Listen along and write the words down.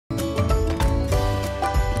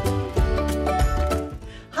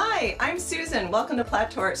I'm Susan. Welcome to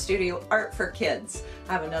Plateau Art Studio Art for Kids.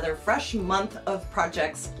 I have another fresh month of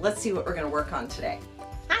projects. Let's see what we're going to work on today.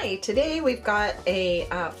 Hi, today we've got a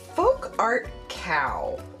folk art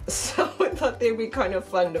cow. So I thought they'd be kind of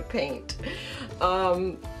fun to paint.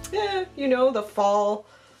 You know, the fall,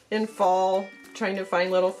 trying to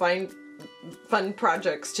find little fun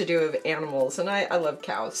projects to do of animals, and I love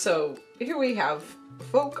cows. So here we have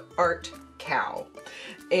folk art cow.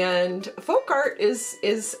 And folk art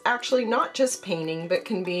is actually not just painting, but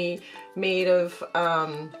can be made of,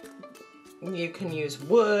 you can use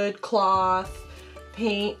wood, cloth,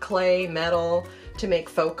 paint, clay, metal to make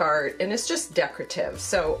folk art, and it's just decorative.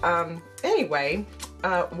 So anyway,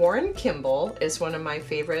 Warren Kimball is one of my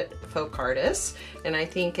favorite folk artists, and I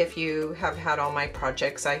think if you have had all my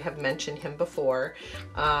projects, I have mentioned him before.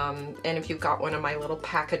 And if you've got one of my little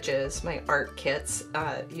packages, my art kits,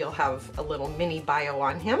 you'll have a little mini bio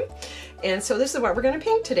on him. And so this is what we're going to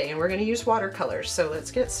paint today, and we're going to use watercolors. So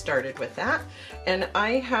let's get started with that. And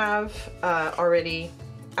I have already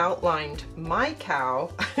outlined my cow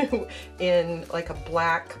in like a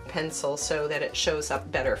black pencil so that it shows up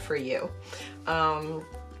better for you.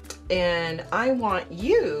 And I want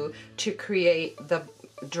you to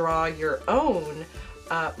draw your own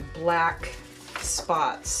black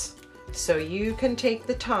spots. So you can take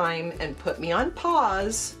the time and put me on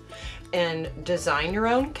pause and design your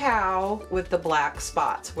own cow with the black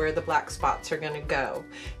spots, where the black spots are going to go.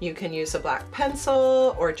 You can use a black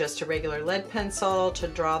pencil or just a regular lead pencil to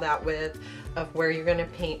draw that with, of where you're going to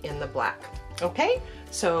paint in the black. Okay,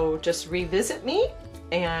 so just revisit me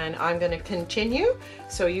and I'm going to continue.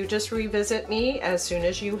 So you just revisit me as soon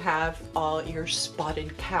as you have all your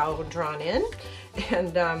spotted cow drawn in.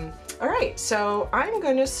 And all right, so I'm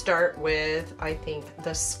going to start with, I think,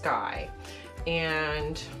 the sky.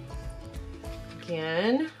 And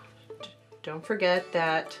again, don't forget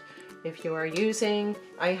that if you are using,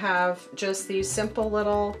 I have just these simple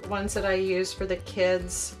little ones that I use for the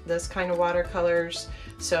kids, this kind of watercolors.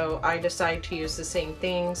 So I decide to use the same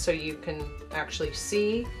thing so you can actually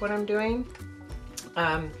see what I'm doing.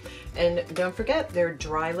 And don't forget, they're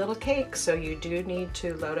dry little cakes, so you do need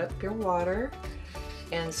to load up your water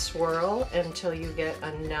and swirl until you get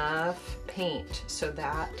enough paint. So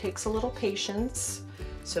that takes a little patience.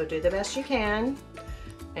 So do the best you can,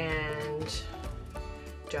 and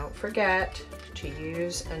don't forget to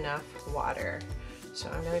use enough water. So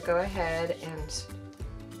I'm going to go ahead and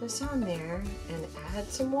put this on there and add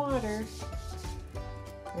some water.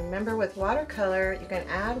 Remember, with watercolor, you can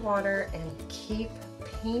add water and keep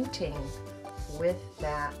painting with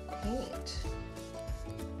that paint.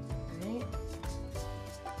 Right?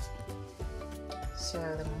 So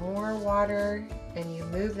the more water and you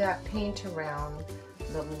move that paint around,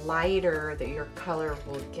 the lighter that your color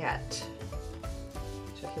will get.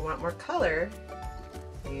 So if you want more color,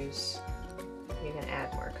 you can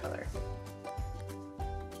add more color.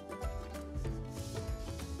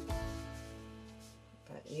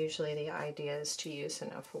 But usually the idea is to use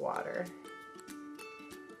enough water.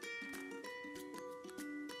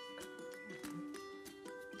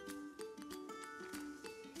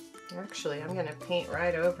 Actually, I'm going to paint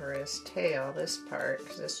right over his tail, this part,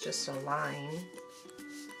 because it's just a line.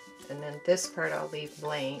 And then this part I'll leave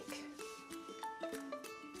blank,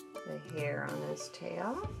 the hair on his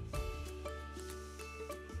tail.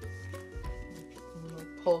 And we'll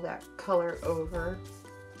pull that color over.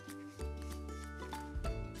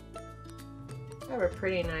 I have a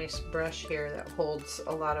pretty nice brush here that holds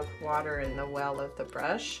a lot of water in the well of the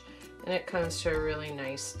brush, and it comes to a really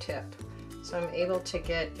nice tip. So I'm able to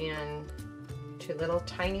get in to little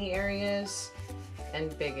tiny areas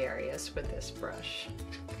and big areas with this brush.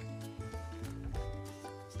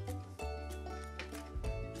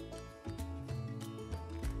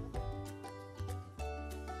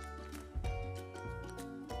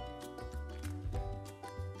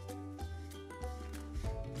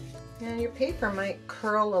 And your paper might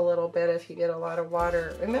curl a little bit if you get a lot of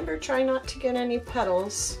water. Remember, try not to get any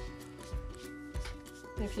petals.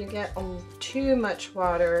 If you get too much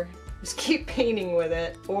water, just keep painting with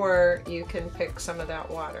it, or you can pick some of that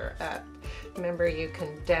water up. Remember, you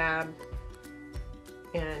can dab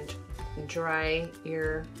and dry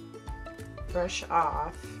your brush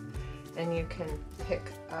off, and you can pick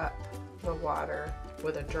up the water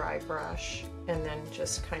with a dry brush and then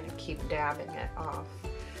just kind of keep dabbing it off.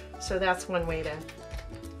 So that's one way to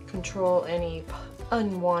control any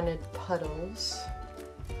unwanted puddles.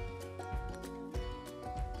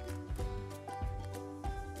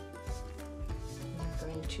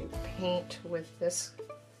 I'm going to paint with this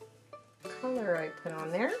color I put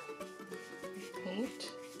on there.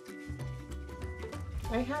 Paint.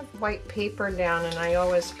 I have white paper down and I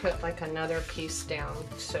always put like another piece down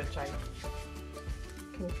so that I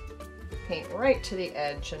can paint right to the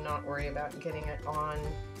edge and not worry about getting it on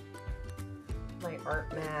my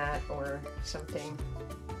art mat or something.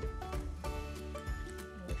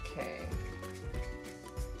 Okay.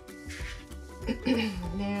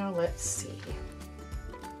 Now let's see.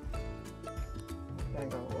 I'm gonna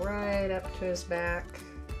go right up to his back,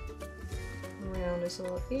 around his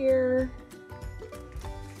little ear.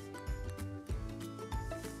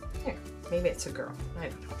 There, maybe it's a girl, I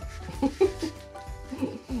don't know.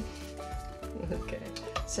 Okay,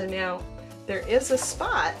 so now there is a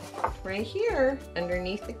spot right here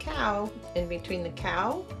underneath the cow, in between the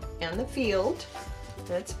cow and the field,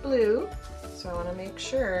 that's blue. So I want to make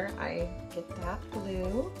sure I get that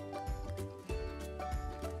blue.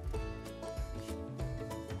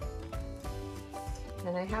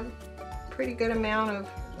 And I have a pretty good amount of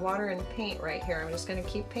water and paint right here. I'm just going to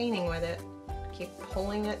keep painting with it. Keep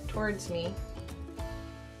pulling it towards me.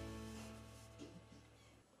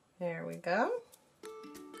 There we go.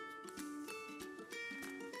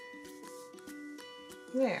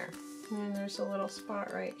 There. And there's a little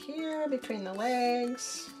spot right here between the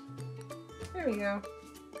legs. There we go.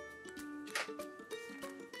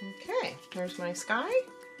 Okay, there's my sky.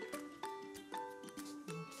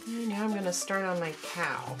 Okay, now I'm going to start on my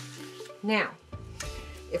cow. Now,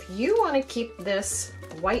 if you want to keep this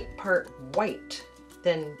white part white,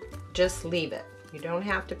 then just leave it. You don't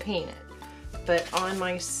have to paint it. But on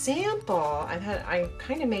my sample, I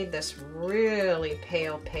kind of made this really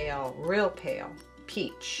pale, real pale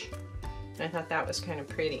peach. And I thought that was kind of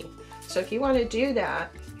pretty. So if you want to do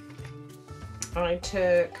that, I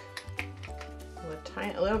took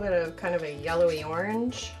a little bit of kind of a yellowy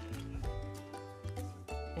orange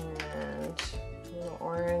and a little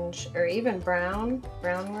orange, or even brown.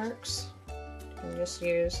 Brown works. You can just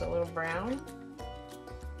use a little brown.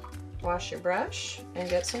 Wash your brush and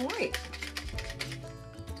get some white.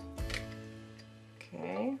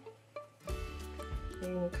 Okay. You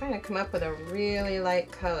can kind of come up with a really light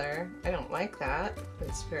color. I don't like that.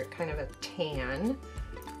 It's very kind of a tan.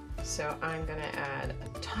 So I'm going to add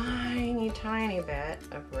a tiny bit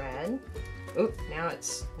of red. Oop, now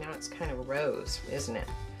it's kind of rose, isn't it?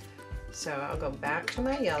 So I'll go back to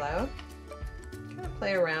my yellow. Kind of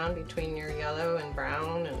play around between your yellow and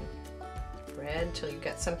brown and red till you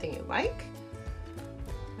get something you like.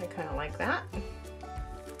 I kind of like that.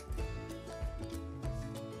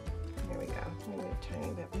 There we go. Maybe a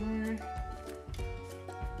tiny bit more.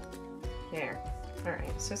 There. All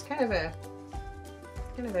right. So it's kind of a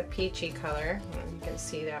peachy color. You can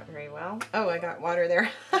see that very well. Oh, I got water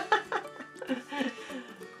there.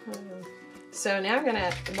 So now I'm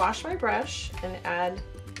gonna wash my brush and add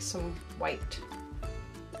some white.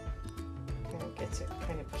 And it gets it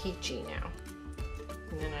kind of peachy now.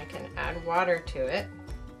 And then I can add water to it.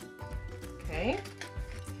 Okay.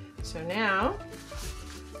 So now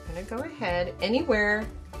I'm gonna go ahead, anywhere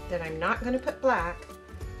that I'm not gonna put black,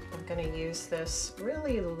 I'm gonna use this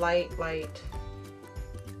really light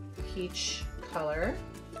peach color,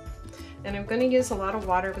 and I'm going to use a lot of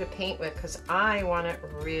water to paint with because I want it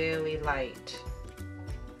really light.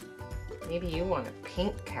 Maybe you want a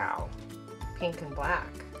pink cow, pink and black,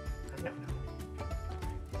 I don't know.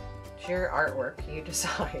 It's your artwork, you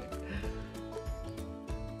decide.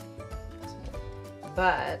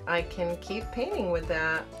 But I can keep painting with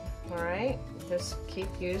that, alright? Just keep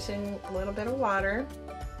using a little bit of water.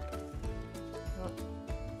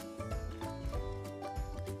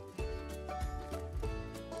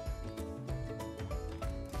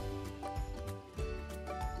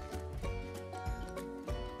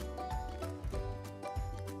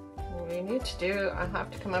 I'll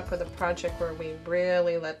have to come up with a project where we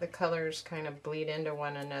really let the colors kind of bleed into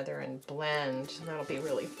one another and blend. That'll be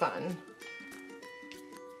really fun.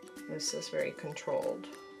 This is very controlled.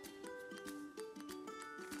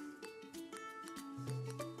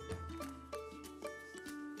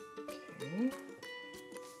 Okay.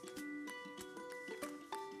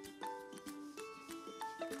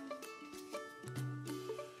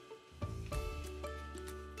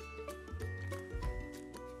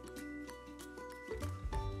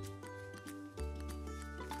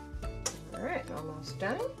 Alright, almost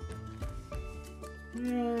done.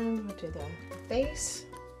 And we'll do the base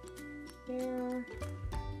there.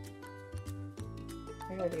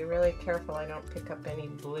 I'm going to be really careful I don't pick up any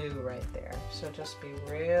blue right there. So just be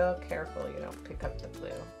real careful you don't pick up the blue.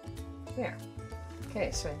 There. Okay,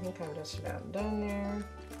 so I think I'm just about done there.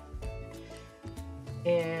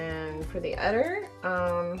 And for the udder,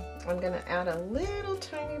 I'm going to add a little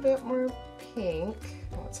tiny bit more pink.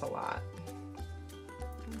 Oh, it's a lot.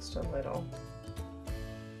 Just a little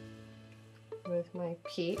with my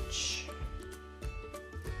peach.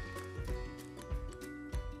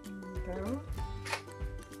 There we go.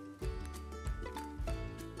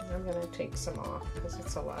 I'm going to take some off because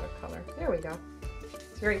it's a lot of color. There we go.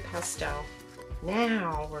 It's very pastel.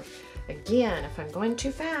 Now, again, if I'm going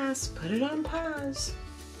too fast, put it on pause.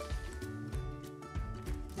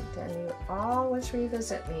 Then you always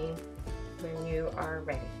revisit me when you are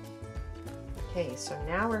ready. Okay, so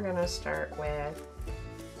now we're going to start with,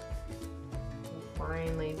 we'll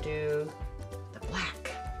finally do the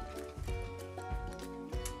black.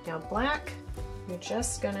 Now black, you're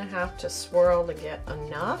just going to have to swirl to get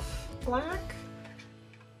enough black.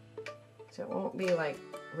 So it won't be like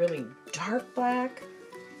really dark black,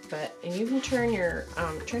 but, and you can turn your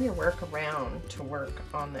work around to work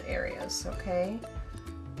on the areas, okay?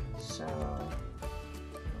 So I'll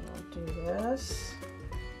do this.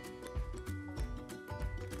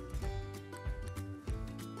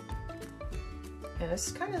 And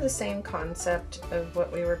it's kind of the same concept of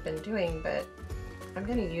what we were been doing, but I'm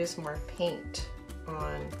going to use more paint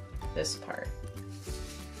on this part.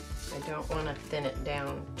 I don't want to thin it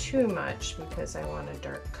down too much because I want a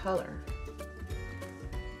dark color.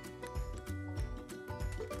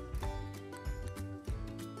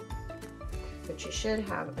 But you should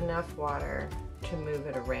have enough water to move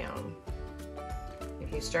it around.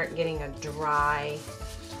 If you start getting a dry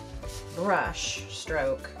brush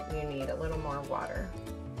stroke, you need a little more water.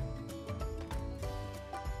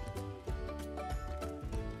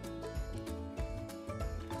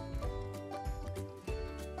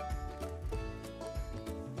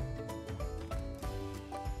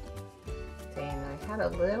 I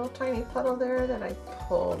had a little tiny puddle there that I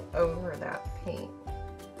pulled over that paint.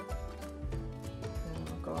 And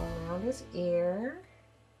I'll go around his ear.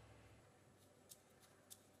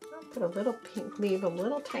 I'll put a little pink, leave a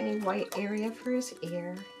little tiny white area for his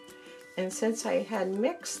ear. And since I had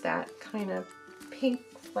mixed that kind of pink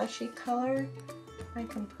fleshy color, I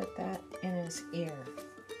can put that in his ear.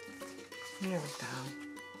 There we go.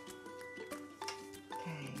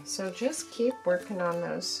 Okay, so just keep working on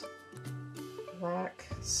those black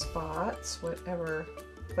spots, whatever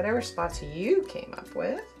spots you came up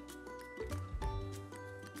with.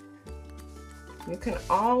 You can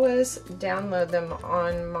always download them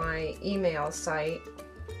on my email site.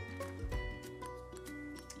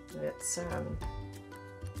 It's I'll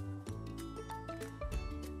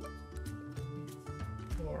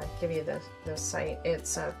give you the site.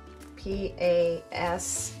 It's a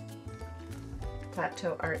PAS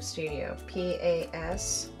Plateau Art Studio.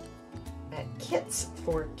 PAS at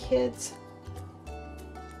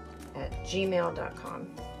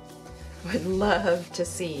paskitsforkids@gmail.com. Would love to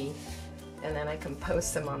see, and then I can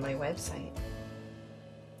post them on my website,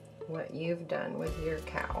 what you've done with your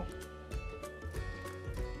cow.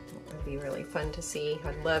 It would be really fun to see.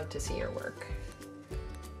 I'd love to see your work.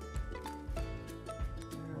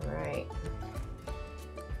 All right.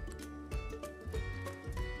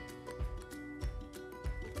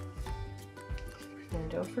 And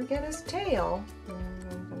don't forget his tail.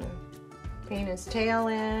 I'm gonna paint his tail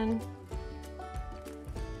in.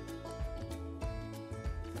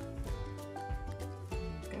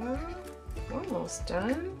 There we go. Almost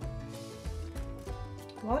done.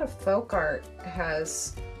 A lot of folk art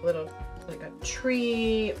has little, like a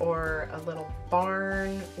tree or a little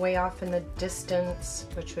barn way off in the distance,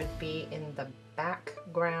 which would be in the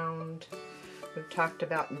background. We've talked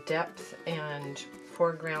about depth and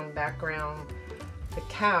foreground, background. The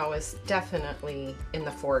cow is definitely in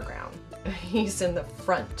the foreground. He's in the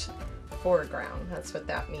front foreground. That's what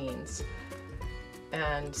that means.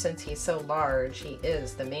 And since he's so large, he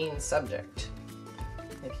is the main subject.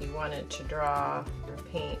 If you wanted to draw or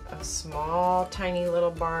paint a small, tiny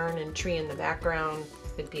little barn and tree in the background,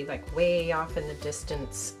 it'd be like way off in the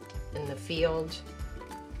distance in the field.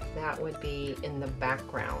 That would be in the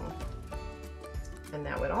background. And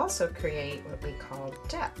that would also create what we call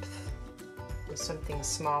depth. Something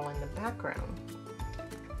small in the background.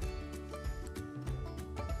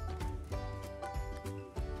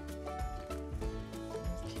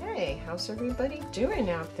 Okay, how's everybody doing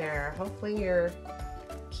out there? Hopefully you're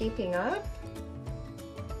keeping up.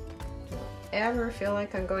 Don't ever feel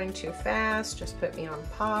like I'm going too fast, just put me on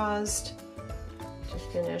paused to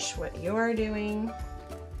finish what you're doing.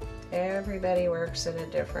 Everybody works at a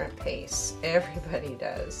different pace. Everybody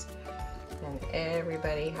does. And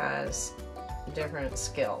everybody has different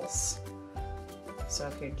skills. So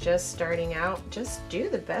if you're just starting out, just do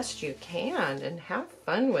the best you can and have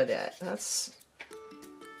fun with it. That's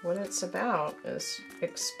what it's about is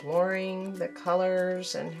exploring the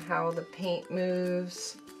colors and how the paint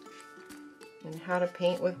moves and how to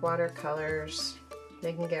paint with watercolors.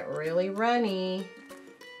 They can get really runny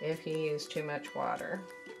if you use too much water,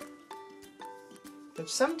 which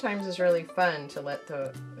sometimes is really fun to let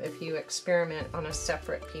if you experiment on a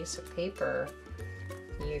separate piece of paper,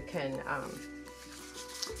 you can,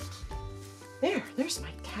 there's my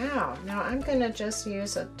cow. Now I'm gonna just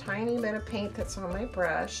use a tiny bit of paint that's on my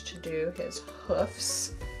brush to do his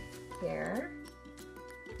hoofs here.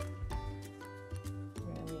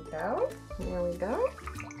 There we go, there we go.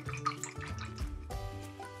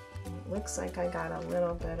 It looks like I got a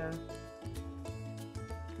little bit of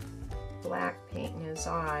black paint in his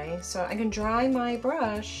eye, so I can dry my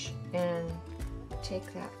brush and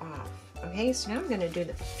take that off. Okay, so now I'm going to do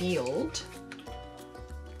the field,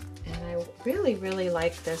 and I really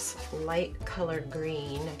like this light color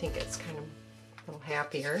green. I think it's kind of a little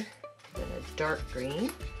happier than a dark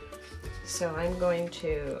green. So I'm going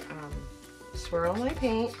to swirl my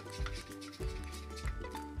paint,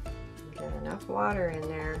 get enough water in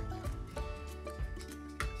there.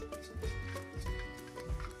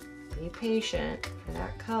 Be patient for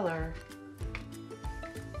that color.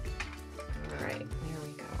 All right, there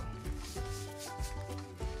we go.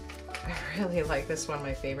 I really like this one,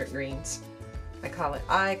 my favorite greens. I call it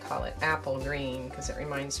apple green because it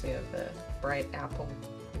reminds me of the bright apple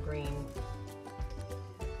green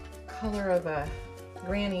color of a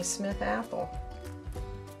Granny Smith apple.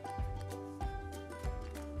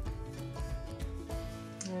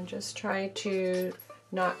 And just try to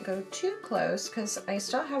not go too close because I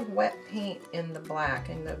still have wet paint in the black,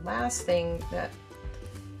 and the last thing that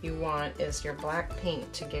you want is your black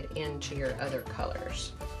paint to get into your other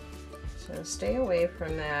colors. So stay away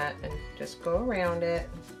from that and just go around it.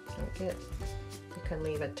 You can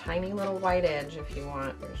leave a tiny little white edge if you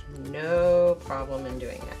want. There's no problem in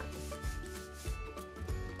doing that.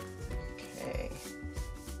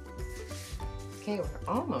 Okay,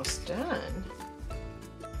 we're almost done.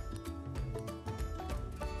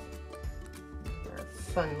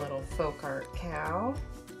 Fun little folk art cow.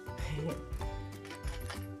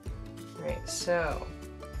 Right, so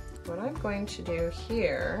what I'm going to do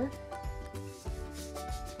here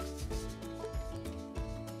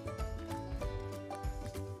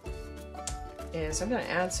is I'm going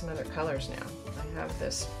to add some other colors now. I have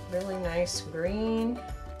this really nice green,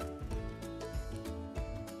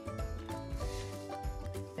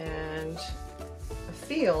 and a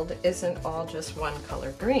field isn't all just one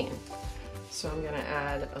color green. So I'm going to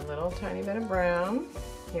add a little tiny bit of brown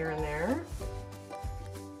here and there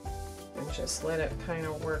and just let it kind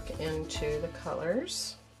of work into the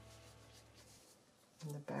colors.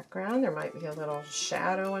 In the background there might be a little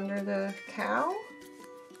shadow under the cow.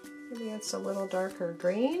 Maybe it's a little darker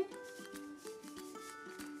green.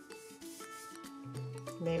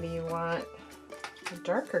 Maybe you want a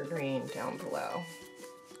darker green down below.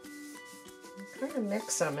 Kind of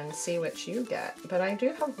mix them and see what you get. But I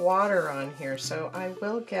do have water on here, so I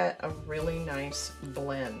will get a really nice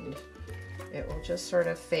blend. It will just sort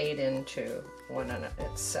of fade into one in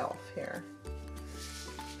itself here.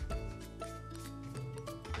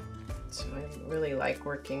 So I really like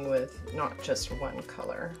working with not just one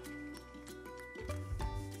color.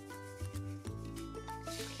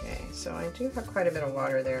 Okay, so I do have quite a bit of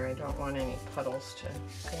water there. I don't want any puddles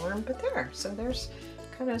to form, but there. So there's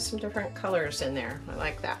kind of some different colors in there. I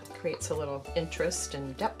like that. Creates a little interest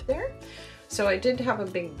and depth there. So I did have a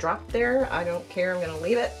big drop there. I don't care. I'm going to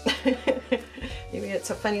leave it. Maybe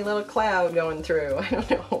it's a funny little cloud going through. I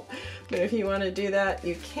don't know. But if you want to do that,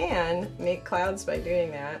 you can make clouds by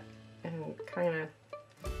doing that. And kind of,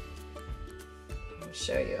 I'll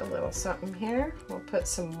show you a little something here. We'll put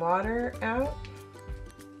some water out.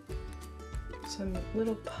 Some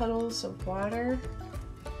little puddles of water.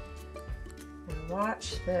 And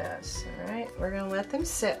watch this, all right? We're gonna let them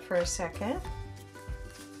sit for a second.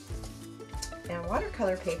 And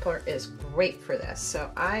watercolor paper is great for this. So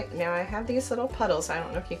now I have these little puddles. I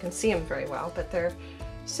don't know if you can see them very well, but they're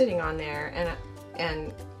sitting on there,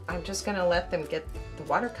 and I'm just gonna let them get the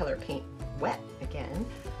watercolor paint wet again,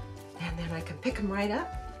 and then I can pick them right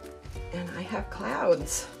up, and I have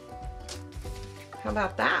clouds. How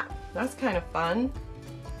about that? That's kind of fun.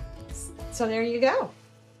 So there you go.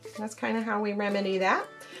 That's kind of how we remedy that.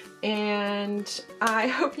 And I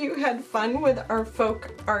hope you had fun with our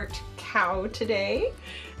folk art cow today,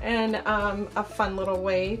 and a fun little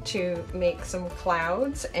way to make some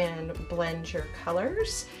clouds and blend your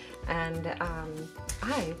colors. And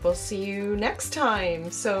I will see you next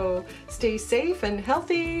time. So stay safe and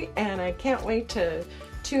healthy, and I can't wait to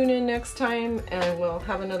tune in next time and we'll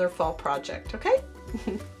have another fall project, okay?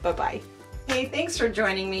 Bye-bye. Hey, thanks for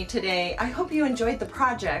joining me today. I hope you enjoyed the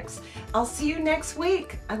projects. I'll see you next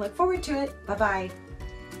week. I look forward to it.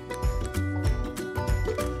 Bye-bye.